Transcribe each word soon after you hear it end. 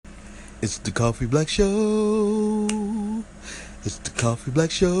It's the Coffee Black Show. It's the Coffee Black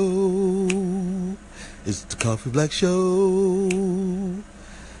Show. It's the Coffee Black Show.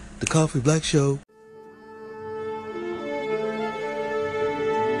 The Coffee Black Show.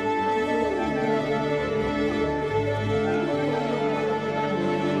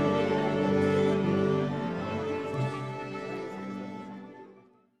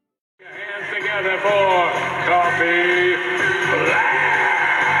 Hands together for Coffee Black.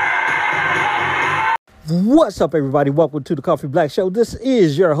 What's up, everybody? Welcome to the Coffee Black Show. This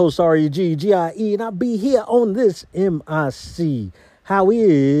is your host, R-E-G-G-I-E, and I'll be here on this MIC. How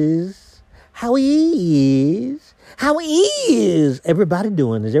is everybody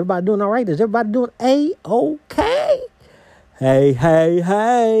doing? Is everybody doing all right? Is everybody doing A-okay?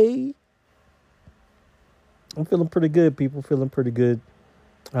 Hey. I'm feeling pretty good, people. Feeling pretty good.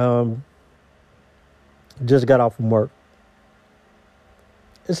 Just got off from work.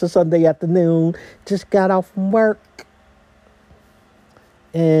 It's a Sunday afternoon. Just got off from work.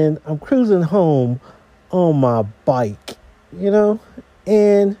 And I'm cruising home on my bike,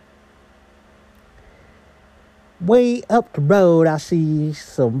 and way up the road, I see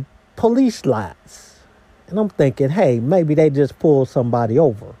some police lights. And I'm thinking, hey, maybe they just pulled somebody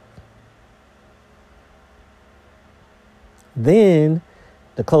over. Then,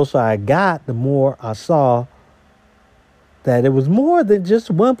 the closer I got, the more I saw that it was more than just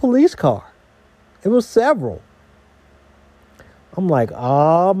one police car. It was several. I'm like,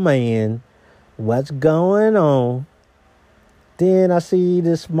 oh man, what's going on? Then I see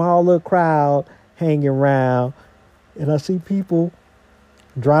this small little crowd hanging around, and I see people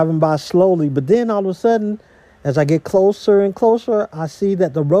driving by slowly. But then all of a sudden, as I get closer and closer, I see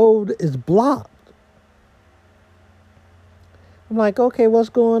that the road is blocked. I'm like, okay, what's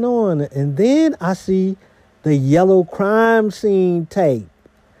going on? And then I see the yellow crime scene tape.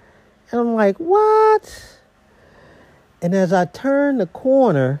 And I'm like, what? And as I turn the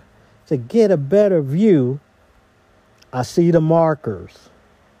corner to get a better view, I see the markers.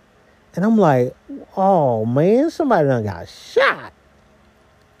 And I'm like, oh man, somebody done got shot.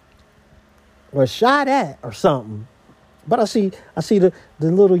 Or shot at or something. But I see the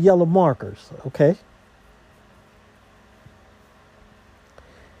little yellow markers, okay?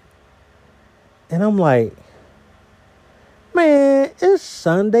 And I'm like, man, it's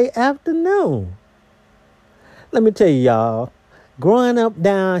Sunday afternoon. Let me tell you, y'all, growing up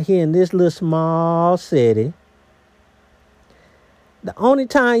down here in this little small city, the only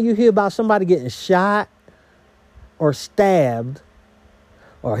time you hear about somebody getting shot or stabbed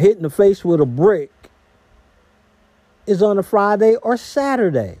or hit in the face with a brick is on a Friday or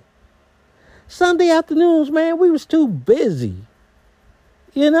Saturday. Sunday afternoons, man, we was too busy,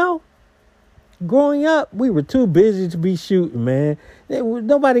 Growing up, we were too busy to be shooting, man.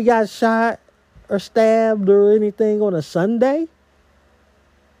 Nobody got shot or stabbed or anything on a Sunday.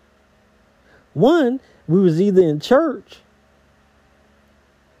 One, we was either in church,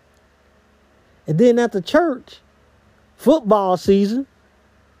 and then at the church, football season.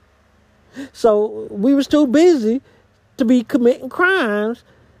 So we was too busy to be committing crimes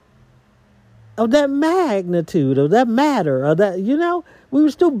of that magnitude, of that matter, of that, we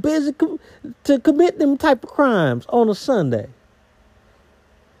were still busy to commit them type of crimes on a Sunday.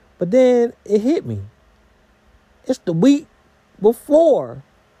 But then it hit me. It's the week before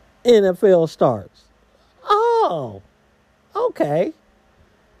NFL starts. Oh, okay.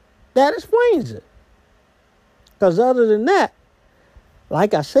 That explains it. Because other than that,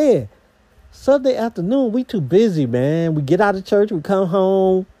 like I said, Sunday afternoon, we too busy, man. We get out of church, we come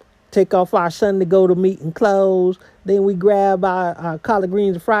home, take off our Sunday go to meeting clothes. Then we grab our collard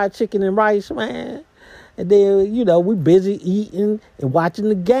greens and fried chicken and rice, man. And then, we busy eating and watching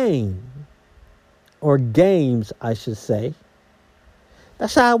the game. Or games, I should say.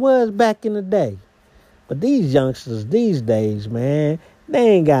 That's how it was back in the day. But these youngsters these days, man, they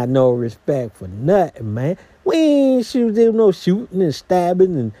ain't got no respect for nothing, man. We ain't shooting no shooting and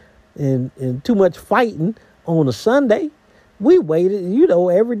stabbing and too much fighting on a Sunday. We waited,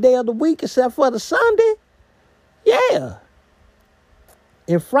 every day of the week except for the Sunday. Yeah.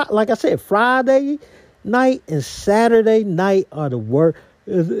 And like I said, Friday night and Saturday night are the worst.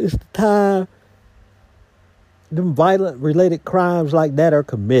 It's the time them violent related crimes like that are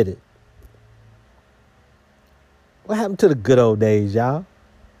committed. What happened to the good old days, y'all?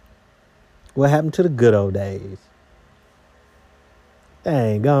 What happened to the good old days?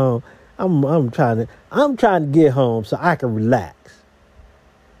 Dang on. I'm trying to get home so I can relax.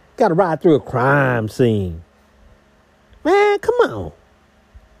 Got to ride through a crime scene. Man, come on.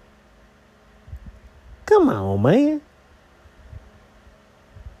 Come on, man.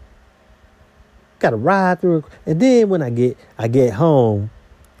 Got to ride through. And then when I get home,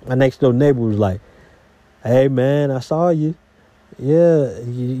 my next door neighbor was like, "Hey man, I saw you. Yeah,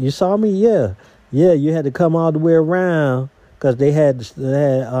 you saw me. Yeah, you had to come all the way around because they had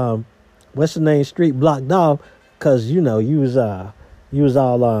what's the name street blocked off because you was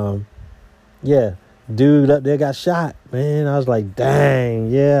all yeah, dude up there got shot, man." I was like, "Dang,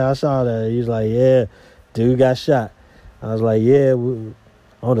 yeah, I saw that." He was like, "Yeah, dude got shot." I was like, "Yeah,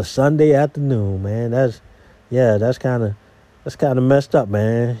 on a Sunday afternoon, man. That's kind of messed up,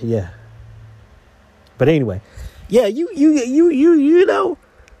 man. Yeah." But anyway, yeah, you know,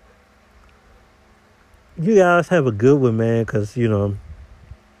 you guys have a good one, man, because I'm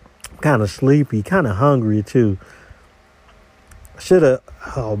kind of sleepy, kind of hungry too.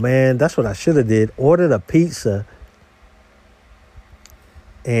 Oh man, that's what I should have did. Ordered a pizza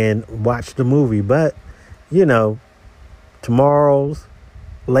and watched the movie. But, tomorrow's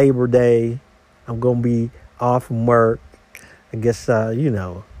Labor Day. I'm going to be off from work. I guess,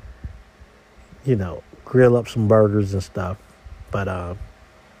 grill up some burgers and stuff. But,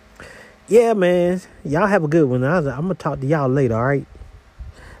 yeah, man, y'all have a good one. I'm going to talk to y'all later, all right?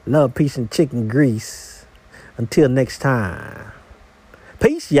 Love, peace, and chicken grease. Until next time.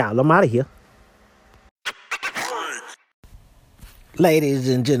 Peace, y'all. I'm out of here. Ladies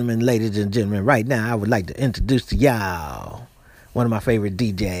and gentlemen, right now I would like to introduce to y'all one of my favorite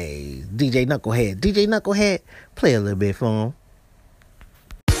DJs, DJ Knucklehead. DJ Knucklehead, play a little bit for him.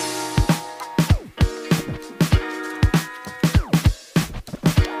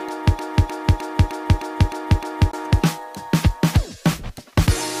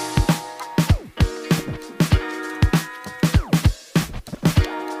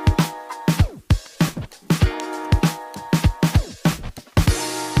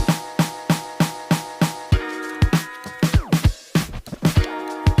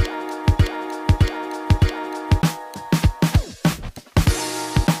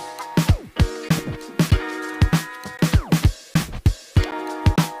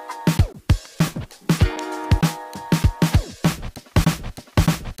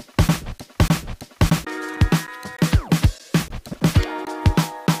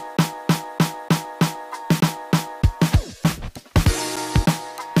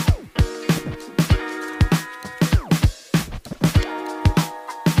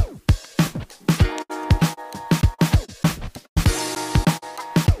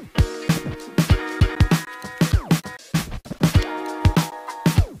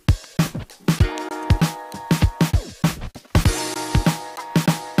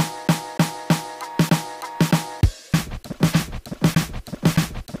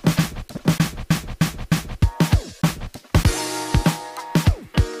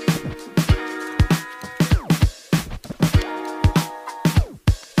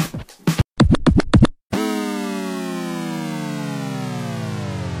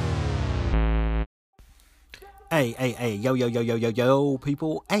 Hey, yo,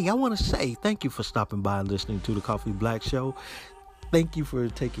 people. Hey, I want to say thank you for stopping by and listening to the Coffee Black Show. Thank you for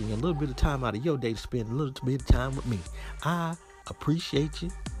taking a little bit of time out of your day to spend a little bit of time with me. I appreciate you.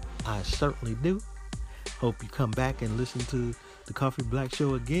 I certainly do. Hope you come back and listen to the Coffee Black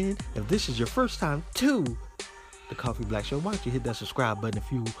Show again. If this is your first time to the Coffee Black Show, why don't you hit that subscribe button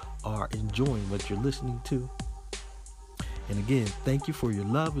if you are enjoying what you're listening to. And again, thank you for your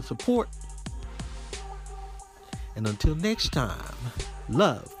love and support. And until next time,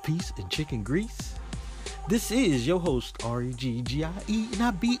 love, peace, and chicken grease. This is your host, R-E-G-G-I-E, and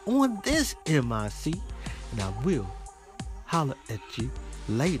I be on this MIC, and I will holler at you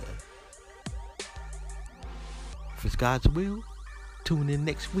later. If it's God's will, tune in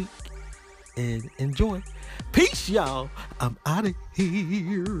next week and enjoy. Peace, y'all. I'm out of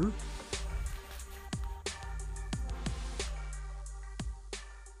here.